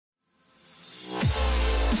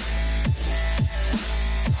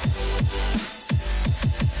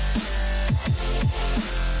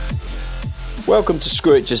Welcome to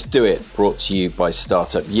Screw It, Just Do It, brought to you by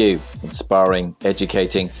Startup U, inspiring,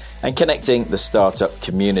 educating, and connecting the startup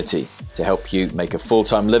community to help you make a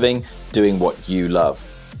full-time living doing what you love.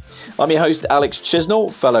 I'm your host, Alex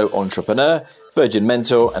Chisnell, fellow entrepreneur, Virgin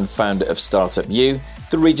mentor, and founder of Startup U,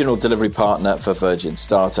 the regional delivery partner for Virgin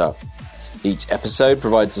Startup. Each episode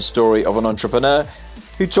provides the story of an entrepreneur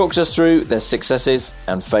who talks us through their successes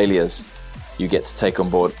and failures. You get to take on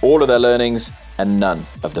board all of their learnings and none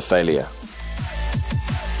of the failure.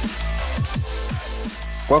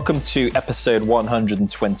 Welcome to episode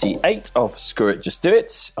 128 of Screw It, Just Do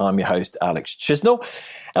It. I'm your host, Alex Chisnell.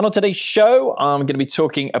 And on today's show, I'm going to be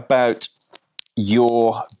talking about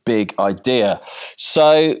your big idea.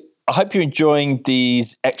 So I hope you're enjoying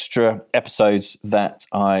these extra episodes that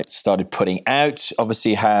I started putting out.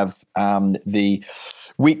 Obviously, have the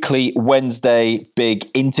weekly Wednesday big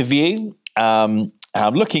interview. I'm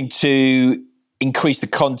looking to increase the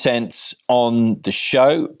content on the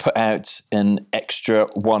show, put out an extra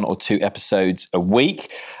 1 or 2 episodes a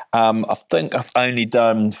week. I think I've only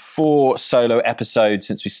done 4 solo episodes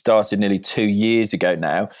since we started nearly 2 years ago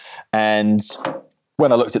now. And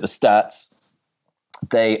when I looked at the stats,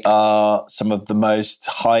 they are some of the most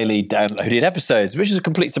highly downloaded episodes, which is a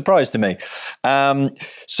complete surprise to me.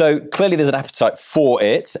 So clearly there's an appetite for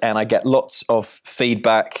it, and I get lots of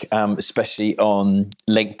feedback, especially on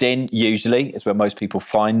LinkedIn, usually is where most people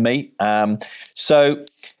find me. So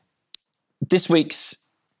this week's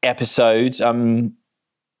episodes, I'm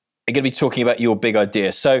going to be talking about your big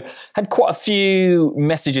idea. So had quite a few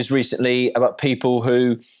messages recently about people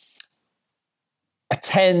who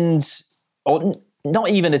attend, or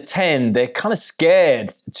not even attend, they're kind of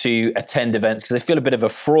scared to attend events because they feel a bit of a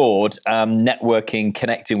fraud networking,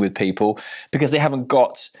 connecting with people because they haven't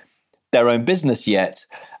got their own business yet.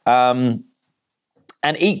 And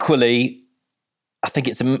equally, I think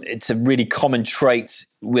it's a really common trait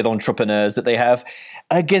with entrepreneurs that they have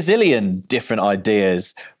a gazillion different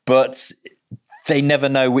ideas, but they never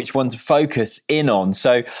know which one to focus in on.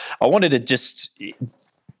 So I wanted to just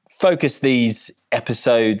focus these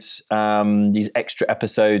episodes, these extra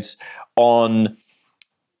episodes, on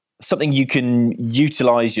something you can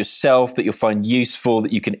utilize yourself, that you'll find useful,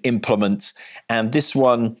 that you can implement. And this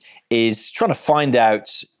one is trying to find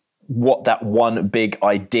out what that one big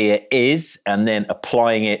idea is and then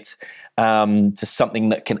applying it to something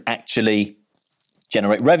that can actually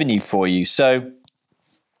generate revenue for you. So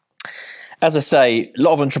as I say, a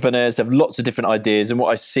lot of entrepreneurs have lots of different ideas, and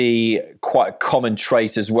what I see quite a common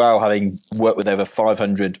trait as well, having worked with over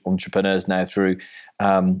 500 entrepreneurs now through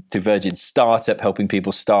Virgin Startup, helping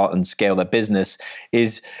people start and scale their business,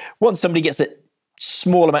 is once somebody gets a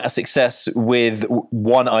small amount of success with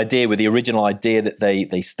one idea, with the original idea that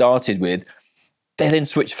they started with, they then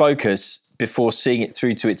switch focus before seeing it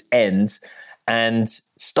through to its end and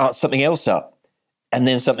start something else up, and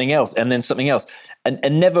then something else, and then something else.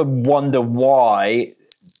 And never wonder why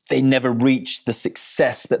they never reached the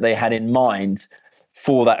success that they had in mind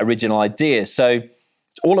for that original idea. So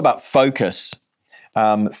it's all about focus,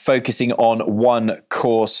 focusing on one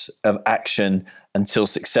course of action until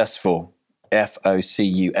successful.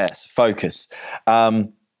 F.O.C.U.S, focus.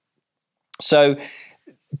 So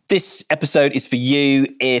this episode is for you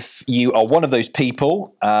if you are one of those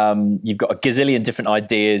people, you've got a gazillion different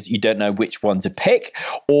ideas, you don't know which one to pick,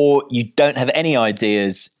 or you don't have any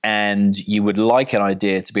ideas and you would like an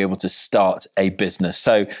idea to be able to start a business.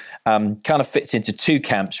 So kind of fits into 2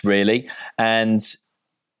 camps really. And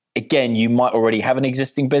again, you might already have an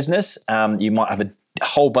existing business, you might have a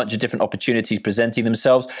whole bunch of different opportunities presenting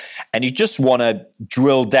themselves, and you just want to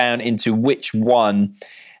drill down into which one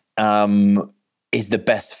is the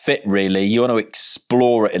best fit, really. You want to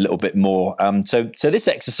explore it a little bit more. So this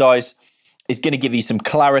exercise is going to give you some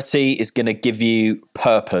clarity. It's going to give you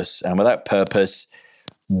purpose. And without purpose,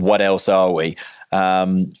 what else are we?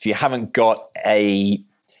 If you haven't got a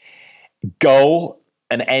goal,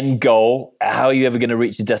 an end goal, how are you ever going to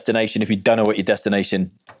reach your destination if you don't know what your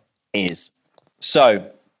destination is?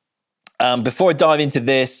 So before I dive into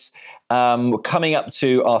this, we're coming up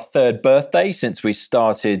to our 3rd birthday since we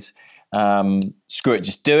started Screw It,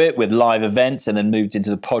 Just Do It with live events, and then moved into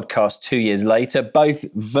the podcast 2 years later, both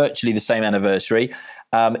virtually the same anniversary.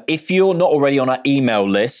 If you're not already on our email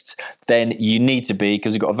list, then you need to be,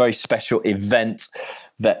 because we've got a very special event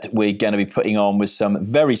that we're going to be putting on with some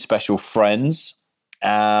very special friends.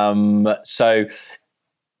 So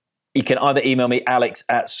you can either email me,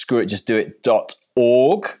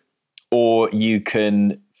 alex@screwitjustdoit.org, or you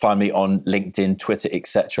can find me on LinkedIn, Twitter,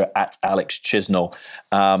 etc. at Alex Chisnell.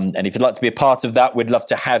 And if you'd like to be a part of that, we'd love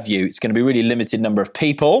to have you. It's going to be a really limited number of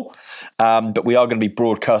people, but we are going to be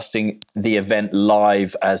broadcasting the event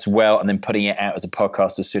live as well, and then putting it out as a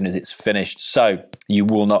podcast as soon as it's finished. So you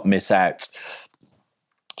will not miss out.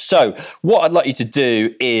 So what I'd like you to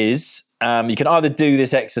do is you can either do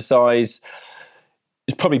this exercise.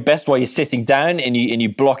 It's probably best while you're sitting down and you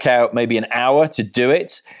block out maybe an hour to do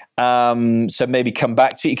it. So maybe come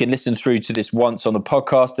back to it. You can listen through to this once on the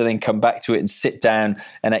podcast and then come back to it and sit down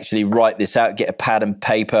and actually write this out, get a pad and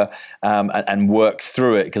paper and work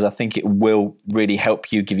through it, because I think it will really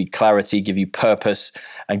help you, give you clarity, give you purpose,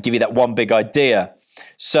 and give you that one big idea.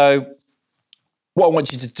 So what I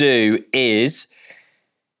want you to do is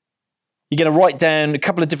you're going to write down a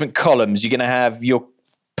couple of different columns. You're going to have your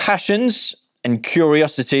passions and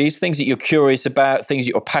curiosities, things that you're curious about, things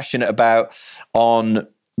that you're passionate about on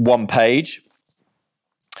one page.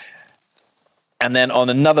 And then on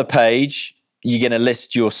another page, you're going to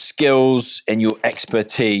list your skills and your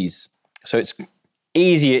expertise. So it's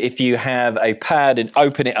easier if you have a pad and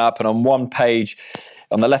open it up, and on one page,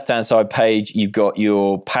 on the left-hand side page, you've got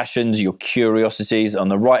your passions, your curiosities. On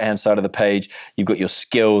the right-hand side of the page, you've got your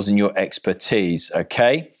skills and your expertise,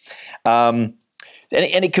 okay? And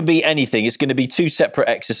it could be anything. It's going to be 2 separate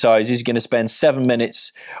exercises. You're going to spend 7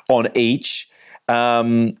 minutes on each.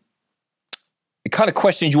 The kind of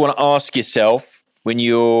questions you want to ask yourself when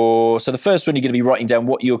so the first one, you're going to be writing down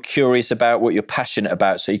what you're curious about, what you're passionate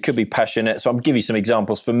about. So you could be passionate. So I'm giving you some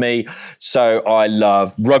examples for me. So I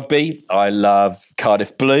love rugby. I love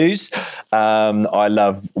Cardiff Blues. I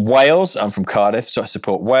love Wales. I'm from Cardiff, so I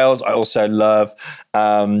support Wales. I also love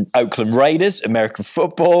Oakland Raiders, American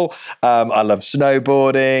football. I love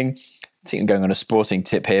snowboarding. I think I'm going on a sporting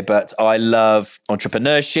tip here, but I love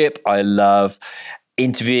entrepreneurship. I love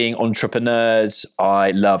interviewing entrepreneurs.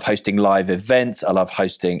 I love hosting live events. I love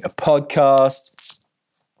hosting a podcast.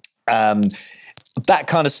 That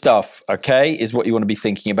kind of stuff, okay, is what you want to be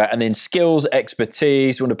thinking about. And then skills,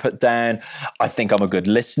 expertise, you want to put down, I think I'm a good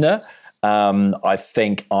listener. I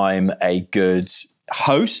think I'm a good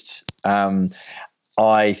host.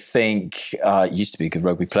 I think I used to be a good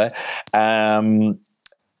rugby player.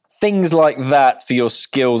 Things like that for your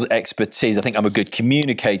skills, expertise. I think I'm a good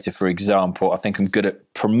communicator, for example. I think I'm good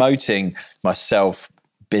at promoting myself,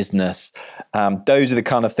 business. Those are the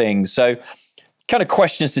kind of things. So kind of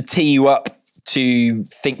questions to tee you up to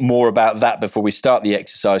think more about that before we start the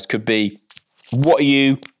exercise could be, what are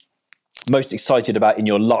you most excited about in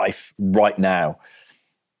your life right now?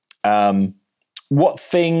 What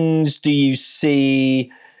things do you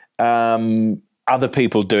see other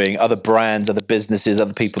people doing, other brands, other businesses,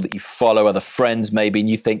 other people that you follow, other friends maybe, and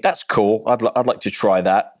you think, that's cool, I'd like to try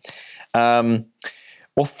that.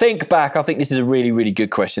 Well, think back. I think this is a really, really good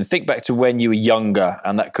question. Think back to when you were younger,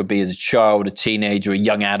 and that could be as a child, a teenager, a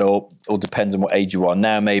young adult, or depends on what age you are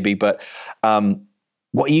now maybe, but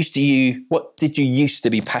what did you used to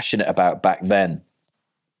be passionate about back then?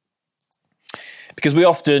 Because we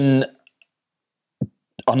often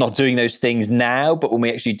are not doing those things now, but when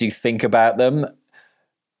we actually do think about them,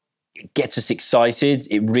 it gets us excited.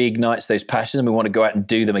 It reignites those passions, and we want to go out and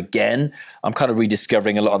do them again. I'm kind of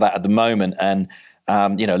rediscovering a lot of that at the moment, and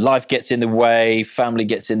life gets in the way, family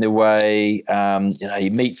gets in the way.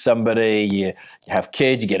 You meet somebody, you have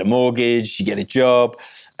kids, you get a mortgage, you get a job,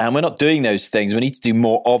 and we're not doing those things. We need to do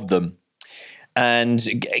more of them. And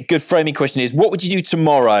a good framing question is, what would you do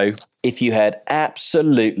tomorrow if you had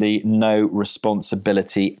absolutely no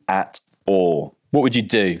responsibility at all? What would you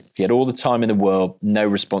do if you had all the time in the world, no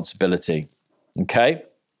responsibility? Okay?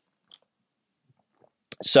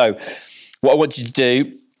 So what I want you to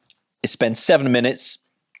do is spend 7 minutes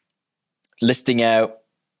listing out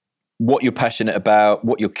what you're passionate about,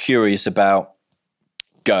 what you're curious about.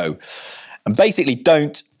 Go. And basically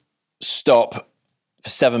don't stop for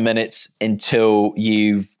 7 minutes until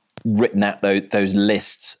you've written out those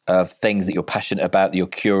lists of things that you're passionate about, that you're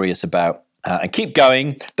curious about. And keep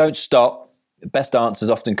going. Don't stop. The best answers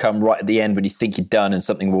often come right at the end when you think you're done and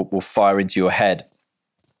something will fire into your head.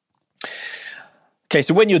 Okay,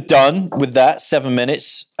 so when you're done with that 7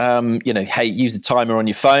 minutes, hey, use the timer on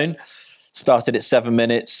your phone. Start it at 7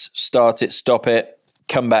 minutes. Start it, stop it.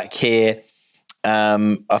 Come back here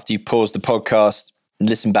after you pause the podcast.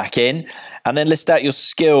 Listen back in, and then list out your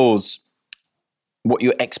skills, what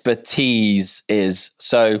your expertise is.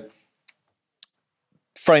 So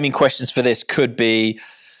framing questions for this could be,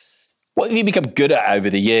 what have you become good at over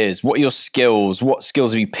the years? What are your skills? What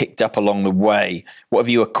skills have you picked up along the way? What have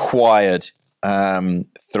you acquired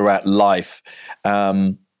throughout life?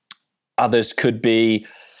 Others could be,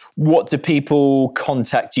 What do people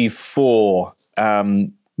contact you for?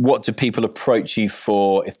 What do people approach you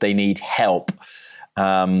for if they need help?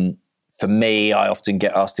 For me, I often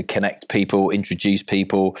get asked to connect people, introduce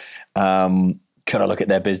people. Can I look at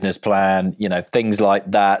their business plan? Things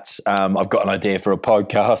like that. I've got an idea for a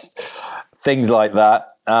podcast. Things like that.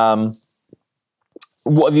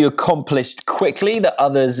 What have you accomplished quickly that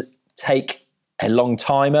others take a long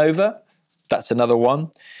time over? That's another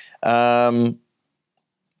one. So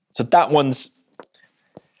that one's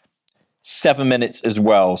 7 minutes as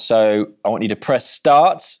well. So I want you to press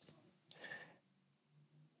start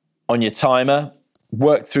on your timer,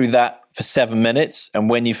 work through that for 7 minutes. And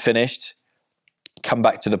when you've finished, come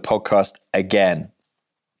back to the podcast again.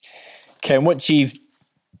 Okay, and once you've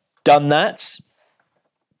done that,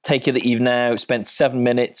 take it that you've now spent 7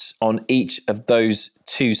 minutes on each of those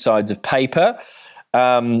two sides of paper.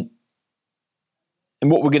 And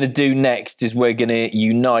what we're going to do next is we're going to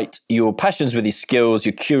unite your passions with your skills.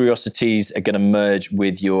 Your curiosities are going to merge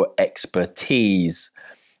with your expertise.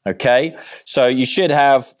 Okay, so you should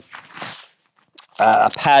have a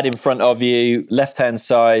pad in front of you. Left-hand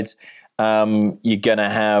side, you're going to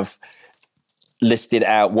have listed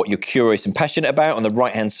out what you're curious and passionate about. On the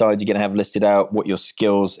right-hand side, you're going to have listed out what your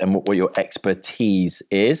skills and what your expertise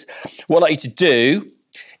is. What I'd like you to do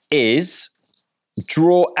is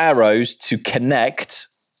draw arrows to connect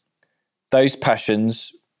those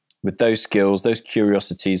passions with those skills, those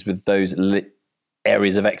curiosities with those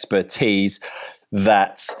areas of expertise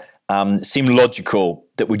that seem logical,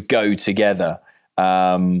 that would go together.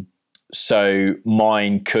 So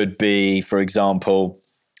mine could be, for example,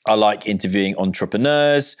 I like interviewing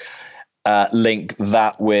entrepreneurs. Link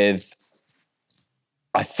that with,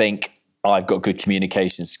 I think I've got good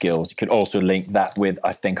communication skills. You can also link that with,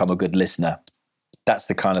 I think I'm a good listener. That's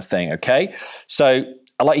the kind of thing, okay? So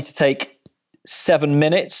I'd like you to take 7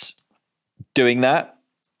 minutes doing that.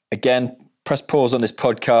 Again, press pause on this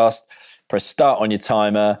podcast, press start on your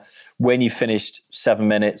timer. When you've finished 7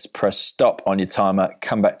 minutes, press stop on your timer,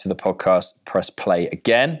 come back to the podcast, press play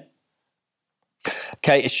again.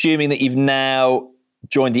 Okay, assuming that you've now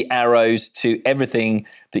joined the arrows to everything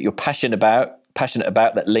that you're passionate about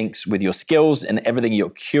that links with your skills, and everything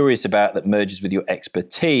you're curious about that merges with your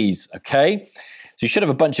expertise, okay? So you should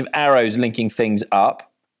have a bunch of arrows linking things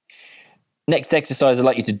up. Next exercise I'd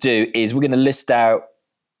like you to do is we're going to list out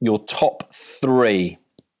your top 3,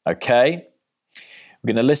 okay? We're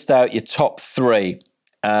going to list out your top 3.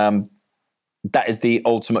 That is the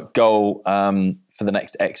ultimate goal for the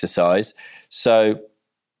next exercise. So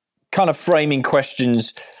kind of framing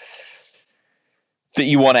questions that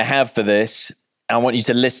you want to have for this. I want you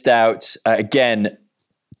to list out, again,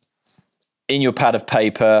 in your pad of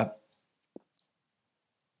paper,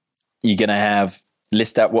 you're going to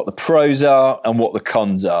list out what the pros are and what the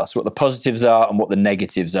cons are. So what the positives are and what the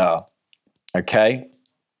negatives are. Okay?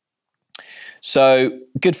 So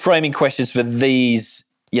good framing questions for these,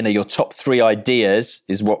 your top 3 ideas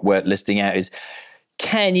is what we're listing out is,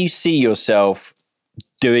 can you see yourself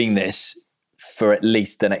doing this for at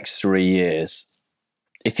least the next 3 years?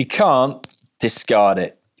 If you can't, discard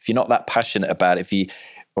it. If you're not that passionate about it,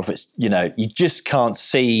 or if it's, you just can't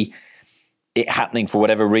see it happening for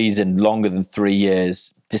whatever reason longer than 3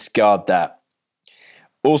 years, discard that.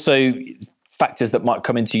 Also, factors that might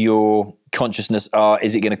come into your consciousness are,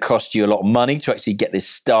 is it going to cost you a lot of money to actually get this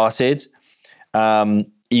started?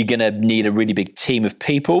 You're going to need a really big team of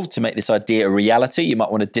people to make this idea a reality. You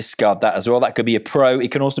might want to discard that as well. That could be a pro.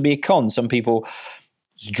 It can also be a con. Some people's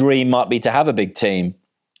dream might be to have a big team.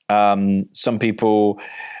 Some people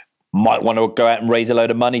might want to go out and raise a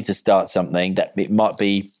load of money to start something. That it might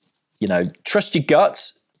be, trust your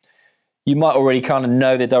gut. You might already kind of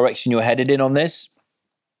know the direction you're headed in on this.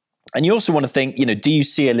 And you also want to think, do you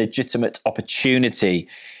see a legitimate opportunity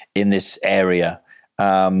in this area?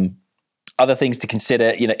 Other things to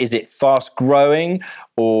consider, is it fast growing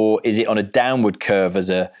or is it on a downward curve as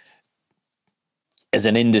an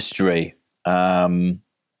industry? You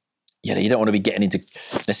don't want to be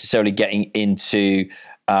necessarily getting into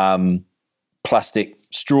plastic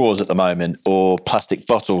straws at the moment, or plastic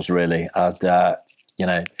bottles, really. I'd,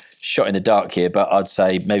 shot in the dark here, but I'd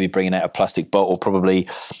say maybe bringing out a plastic bottle probably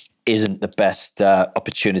isn't the best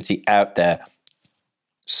opportunity out there.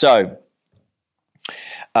 So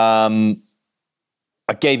I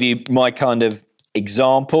gave you my kind of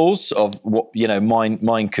examples of what,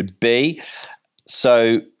 mine could be.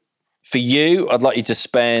 So for you, I'd like you to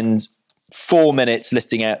spend 4 minutes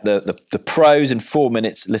listing out the pros and 4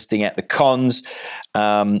 minutes listing out the cons,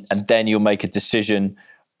 and then you'll make a decision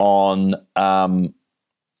on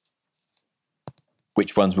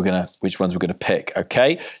which ones we're gonna pick.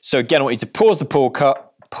 Okay. So again, I want you to pause the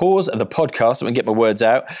podcast. Let me get my words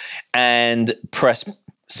out and press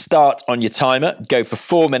start on your timer. Go for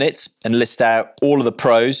 4 minutes and list out all of the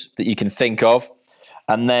pros that you can think of,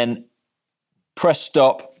 and then press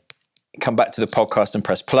stop. Come back to the podcast and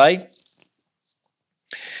press play.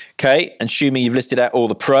 Okay, and assuming you've listed out all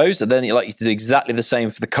the pros, and then I'd like you to do exactly the same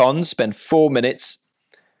for the cons. Spend 4 minutes.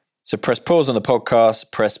 So press pause on the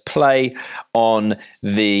podcast, press play on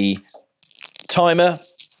the timer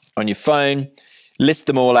on your phone, list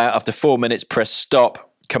them all out. After 4 minutes, press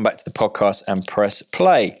stop, come back to the podcast and press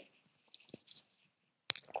play.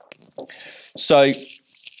 So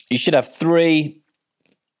you should have 3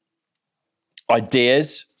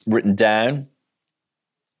 ideas written down.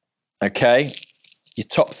 Okay, your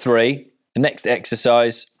top 3. The next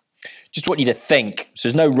exercise, just want you to think. So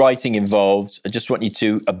there's no writing involved. I just want you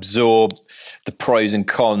to absorb the pros and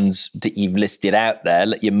cons that you've listed out there.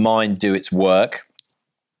 Let your mind do its work.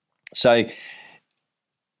 So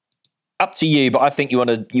up to you, but I think you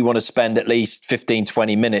want to spend at least 15,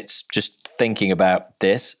 20 minutes just thinking about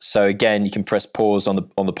this. So again, you can press pause on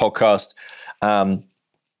the podcast.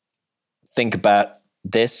 Think about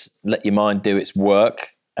this, let your mind do its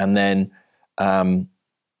work, and then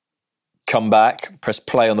come back, press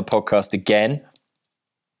play on the podcast again.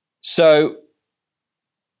 So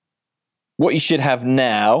what you should have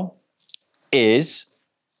now is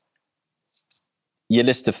your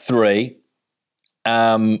list of 3.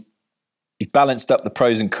 You've balanced up the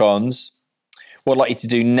pros and cons. What I'd like you to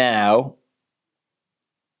do now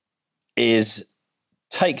is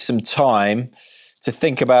take some time to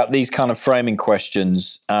think about these kind of framing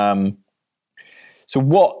questions. So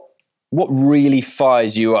what really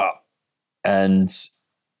fires you up? And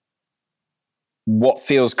what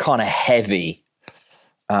feels kind of heavy,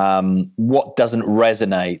 what doesn't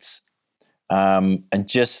resonate, and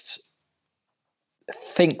just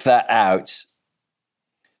think that out.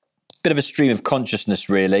 Bit of a stream of consciousness,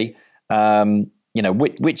 really.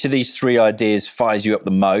 Which of these 3 ideas fires you up the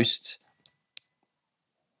most?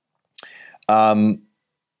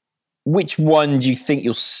 Which one do you think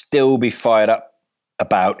you'll still be fired up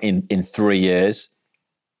about in 3 years?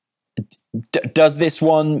 Does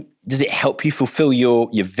it help you fulfill your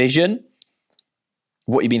vision,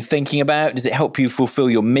 what you've been thinking about? Does it help you fulfill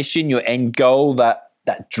your mission, your end goal, that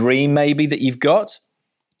dream maybe that you've got?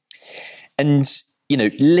 And,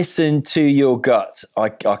 listen to your gut. I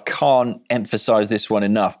can't emphasize this one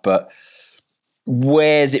enough, but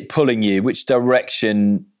where's it pulling you? Which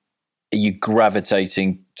direction are you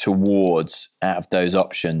gravitating towards out of those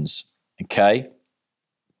options? Okay.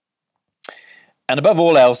 And above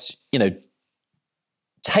all else,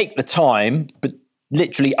 take the time, but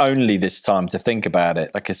literally only this time, to think about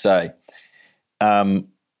it. Like I say,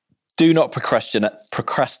 do not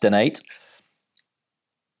procrastinate.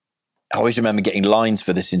 I always remember getting lines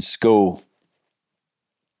for this in school.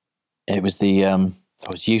 It was I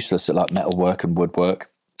was useless at like metalwork and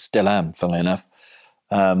woodwork. Still am, funnily enough.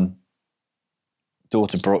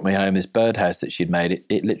 Daughter brought me home this birdhouse that she'd made.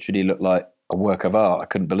 It literally looked like a work of art. I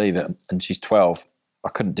couldn't believe it. And she's 12. I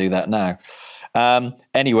couldn't do that now.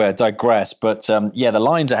 Anyway, I digress. But the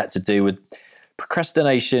lines I had to do with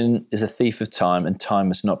procrastination is a thief of time, and time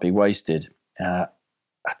must not be wasted. I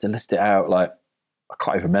had to list it out like, I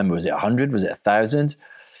can't even remember. Was it 100? Was it 1,000?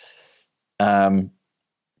 But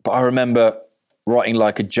I remember writing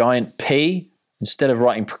like a giant P. Instead of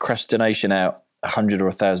writing procrastination out 100 or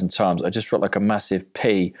 1,000 times, I just wrote like a massive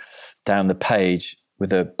P down the page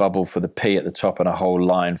with a bubble for the P at the top and a whole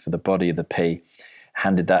line for the body of the P.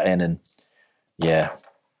 Handed that in, and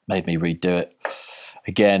made me redo it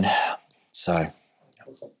again. So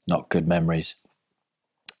not good memories.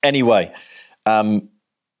 Anyway,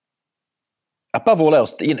 above all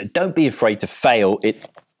else, don't be afraid to fail.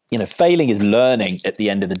 Failing is learning at the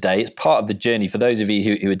end of the day. It's part of the journey. For those of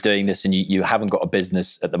you who are doing this and you haven't got a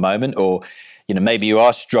business at the moment, or maybe you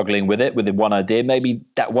are struggling with the one idea. Maybe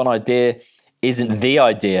that one idea isn't the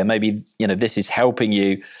idea. Maybe this is helping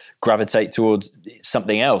you gravitate towards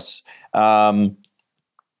something else.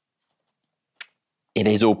 It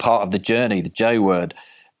is all part of the journey, the J word.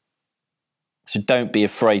 So don't be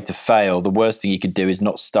afraid to fail. The worst thing you could do is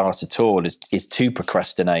not start at all, is to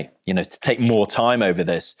procrastinate, to take more time over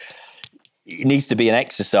this. It needs to be an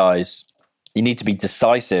exercise. You need to be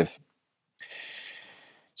decisive.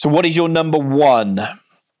 So what is your number 1?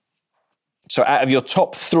 So out of your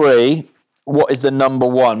top 3, what is the number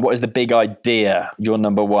 1? What is the big idea? Your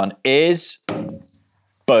number 1 is,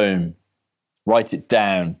 boom, write it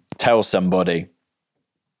down, tell somebody.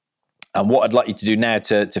 And what I'd like you to do now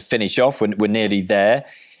to finish off, when we're nearly there,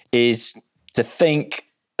 is to think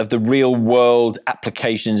of the real world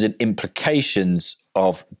applications and implications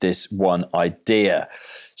of this one idea.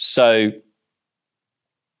 So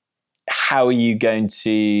how are you going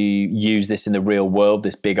to use this in the real world,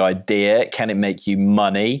 this big idea? Can it make you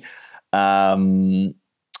money? Are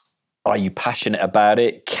you passionate about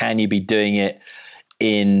it? Can you be doing it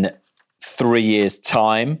in 3 years'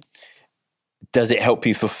 time? Does it help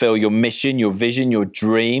you fulfill your mission, your vision, your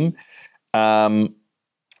dream?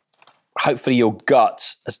 Hopefully your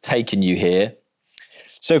gut has taken you here.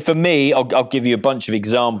 So for me, I'll give you a bunch of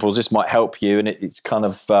examples. This might help you. And it's kind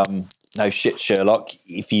of, no shit, Sherlock.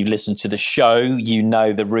 If you listen to the show, you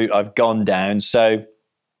know the route I've gone down. So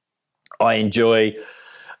I enjoy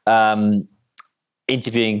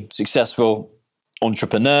interviewing successful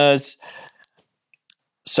entrepreneurs.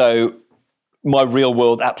 So my real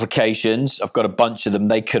world applications, I've got a bunch of them.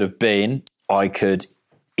 They could have been, I could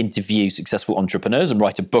interview successful entrepreneurs and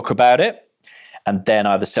write a book about it, and then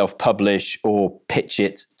either self-publish or pitch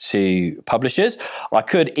it to publishers. I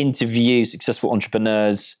could interview successful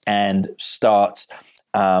entrepreneurs and start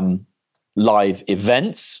live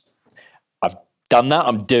events. I've done that.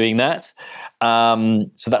 I'm doing that.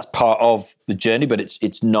 So that's part of the journey, but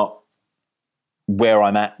it's not where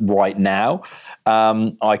I'm at right now.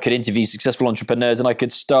 I could interview successful entrepreneurs and I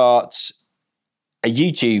could start a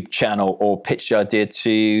YouTube channel or pitch the idea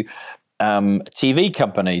to a TV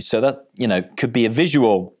company. So that, could be a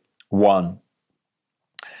visual one.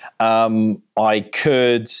 I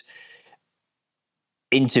could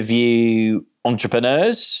interview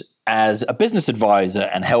entrepreneurs as a business advisor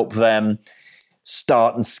and help them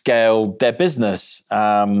start and scale their business.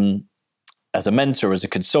 As a mentor, as a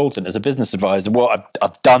consultant, as a business advisor. Well,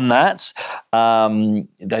 I've done that.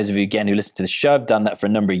 Those of you, again, who listen to the show, I've done that for a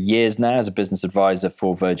number of years now as a business advisor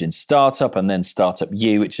for Virgin Startup and then Startup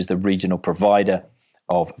U, which is the regional provider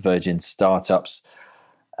of Virgin Startups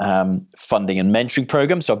funding and mentoring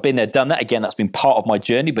program. So I've been there, done that. Again, that's been part of my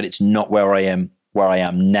journey, but it's not where I am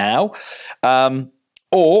now.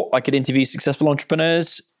 Or I could interview successful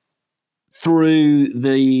entrepreneurs through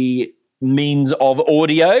the means of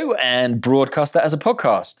audio and broadcast that as a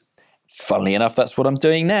podcast. Funnily enough, that's what I'm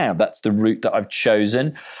doing now. That's the route that I've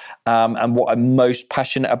chosen and what I'm most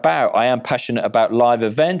passionate about. I am passionate about live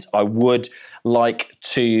events. I would like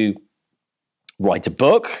to write a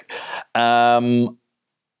book. I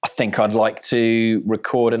think I'd like to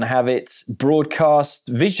record and have it broadcast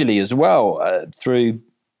visually as well through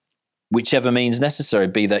whichever means necessary,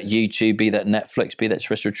 be that YouTube, be that Netflix, be that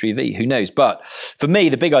terrestrial TV, who knows? But for me,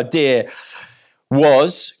 the big idea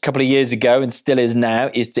was a couple of years ago and still is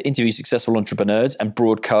now, is to interview successful entrepreneurs and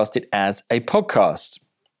broadcast it as a podcast.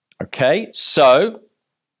 Okay, so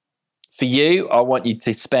for you, I want you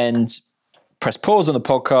to press pause on the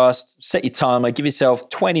podcast, set your timer, give yourself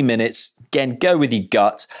 20 minutes. Again, go with your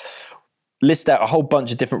gut, list out a whole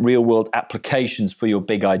bunch of different real world applications for your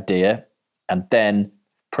big idea, and then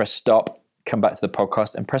press stop, come back to the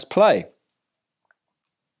podcast and press play.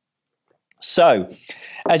 So,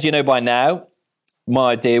 as you know by now,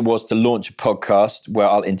 my idea was to launch a podcast where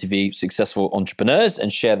I'll interview successful entrepreneurs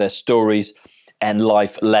and share their stories and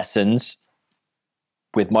life lessons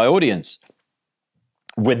with my audience,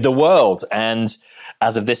 with the world. And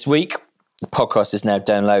as of this week, the podcast is now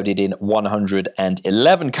downloaded in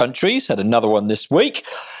 111 countries. Had another one this week.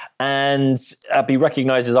 And I'll be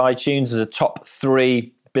recognized as iTunes as a top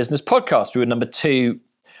 3 business podcast. We were number 2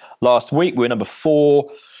 last week. We were number 4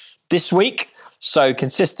 this week. So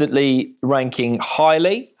consistently ranking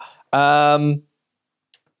highly. And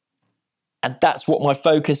that's what my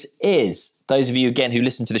focus is. Those of you, again, who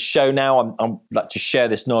listen to the show now, I'd like to share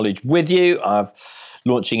this knowledge with you. I'm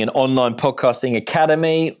launching an online podcasting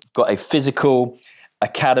academy. Got a physical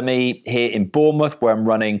academy here in Bournemouth where I'm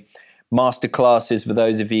running masterclasses for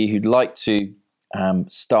those of you who'd like to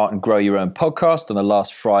start and grow your own podcast on the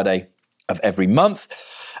last Friday of every month,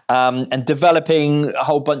 and developing a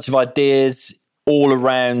whole bunch of ideas all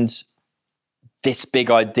around this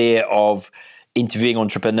big idea of interviewing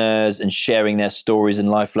entrepreneurs and sharing their stories and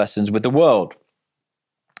life lessons with the world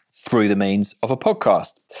through the means of a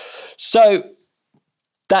podcast. So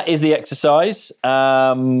that is the exercise.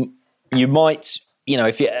 You might,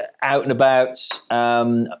 if you're out and about,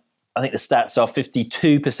 I think the stats are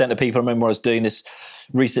 52% of people, I remember when I was doing this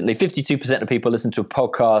recently, 52% of people listen to a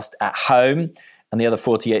podcast at home, and the other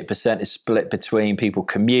 48% is split between people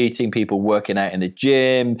commuting, people working out in the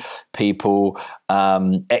gym, people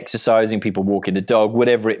exercising, people walking the dog,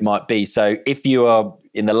 whatever it might be. So if you are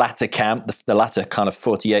in the latter camp, the latter kind of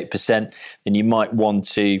 48%, then you might want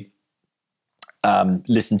to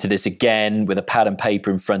listen to this again with a pad and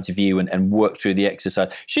paper in front of you and work through the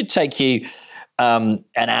exercise. Should take you an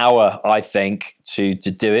hour, I think, to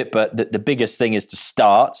do it. But the biggest thing is to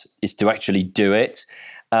start, is to actually do it.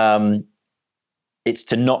 It's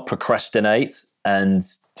to not procrastinate and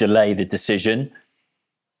delay the decision.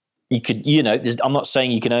 You could, I'm not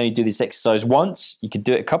saying you can only do this exercise once. You could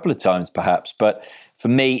do it a couple of times perhaps. But for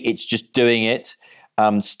me, it's just doing it,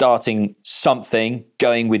 starting something,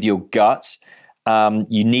 going with your gut.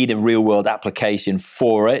 You need a real world application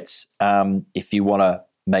for it if you want to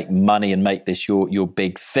make money and make this your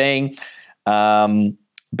big thing. But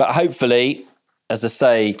hopefully, as I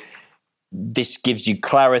say, this gives you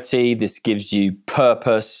clarity, this gives you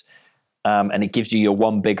purpose, and it gives you your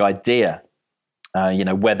one big idea.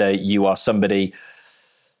 Whether you are somebody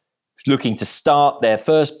looking to start their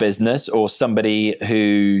first business or somebody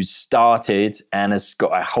who's started and has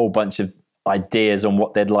got a whole bunch of ideas on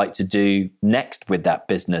what they'd like to do next with that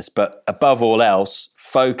business. But above all else,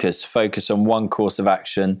 focus on one course of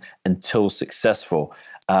action until successful.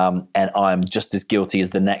 And I'm just as guilty as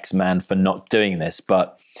the next man for not doing this.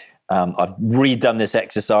 But I've redone this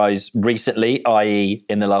exercise recently, i.e.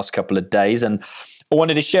 in the last couple of days, and I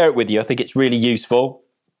wanted to share it with you. I think it's really useful.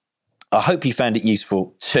 I hope you found it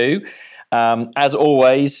useful too. As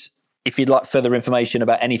always, if you'd like further information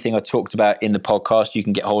about anything I talked about in the podcast, you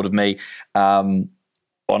can get hold of me on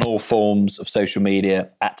all forms of social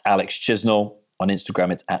media at Alex Chisnell. On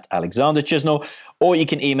Instagram, it's at Alexander Chisnell. Or you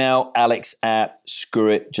can email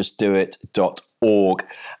alex@screwitjustdoit.org.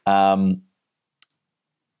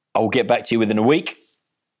 I will get back to you within a week.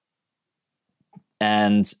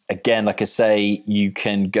 And again, like I say, you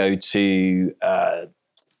can go to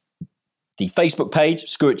the Facebook page,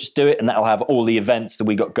 Screw It, Just Do It, and that'll have all the events that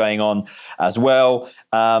we got going on as well.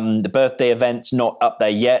 The birthday event's not up there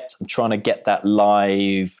yet. I'm trying to get that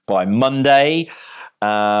live by Monday,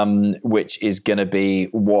 which is going to be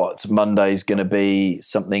Monday is going to be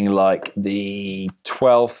something like the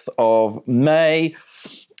 12th of May.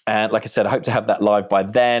 And like I said, I hope to have that live by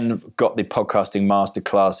then. I've got the podcasting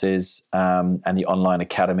masterclasses and the online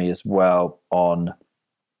academy as well on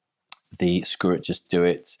the Screw It, Just Do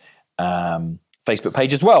It Facebook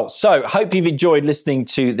page as well. So I hope you've enjoyed listening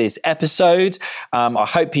to this episode. I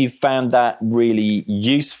hope you found that really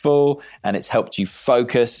useful and it's helped you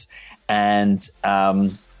focus. And I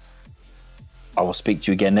will speak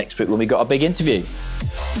to you again next week when we got a big interview.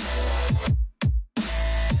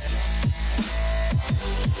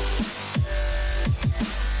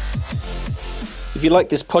 If you like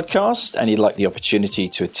this podcast and you'd like the opportunity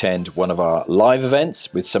to attend one of our live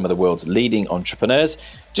events with some of the world's leading entrepreneurs,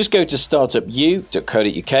 just go to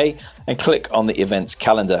startupu.co.uk and click on the events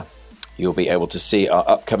calendar. You'll be able to see our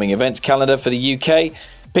upcoming events calendar for the UK,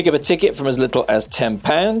 pick up a ticket from as little as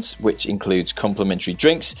 £10, which includes complimentary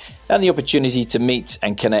drinks and the opportunity to meet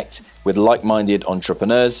and connect with like-minded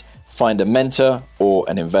entrepreneurs, find a mentor or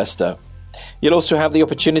an investor. You'll also have the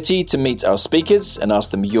opportunity to meet our speakers and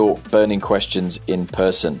ask them your burning questions in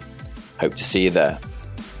person. Hope to see you there.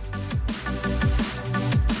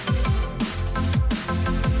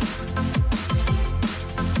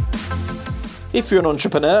 If you're an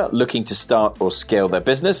entrepreneur looking to start or scale their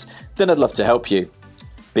business, then I'd love to help you.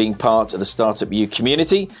 Being part of the Startup U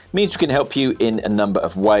community means we can help you in a number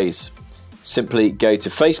of ways. Simply go to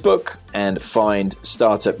Facebook and find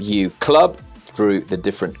Startup U Club through the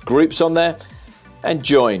different groups on there and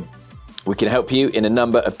join. We can help you in a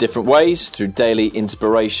number of different ways, through daily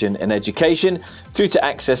inspiration and education, through to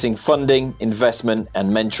accessing funding, investment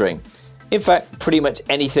and mentoring. In fact, pretty much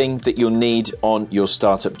anything that you'll need on your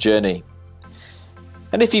startup journey.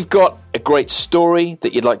 And if you've got a great story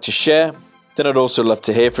that you'd like to share, then I'd also love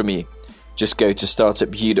to hear from you. Just go to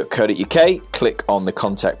startupu.co.uk, click on the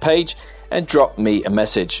contact page and drop me a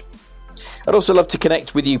message. I'd also love to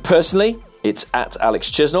connect with you personally. It's at Alex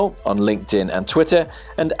Chisnell on LinkedIn and Twitter,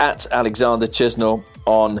 and at Alexander Chisnell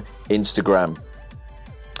on Instagram.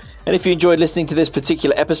 And if you enjoyed listening to this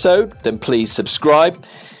particular episode, then please subscribe,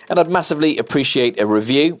 and I'd massively appreciate a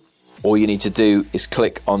review. All you need to do is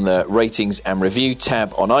click on the ratings and review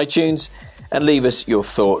tab on iTunes and leave us your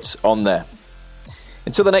thoughts on there.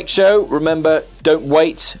 Until the next show, remember, don't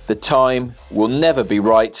wait. The time will never be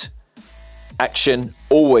right. Action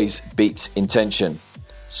always beats intention.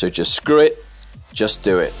 So just screw it, just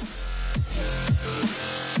do it.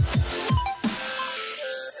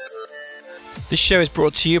 This show is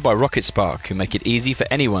brought to you by RocketSpark, who make it easy for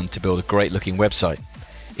anyone to build a great-looking website.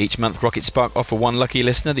 Each month, RocketSpark offer one lucky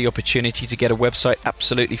listener the opportunity to get a website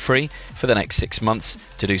absolutely free for the next 6 months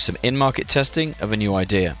to do some in-market testing of a new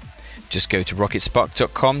idea. Just go to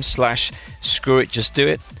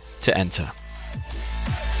rocketspark.com/screwitjustdoit to enter.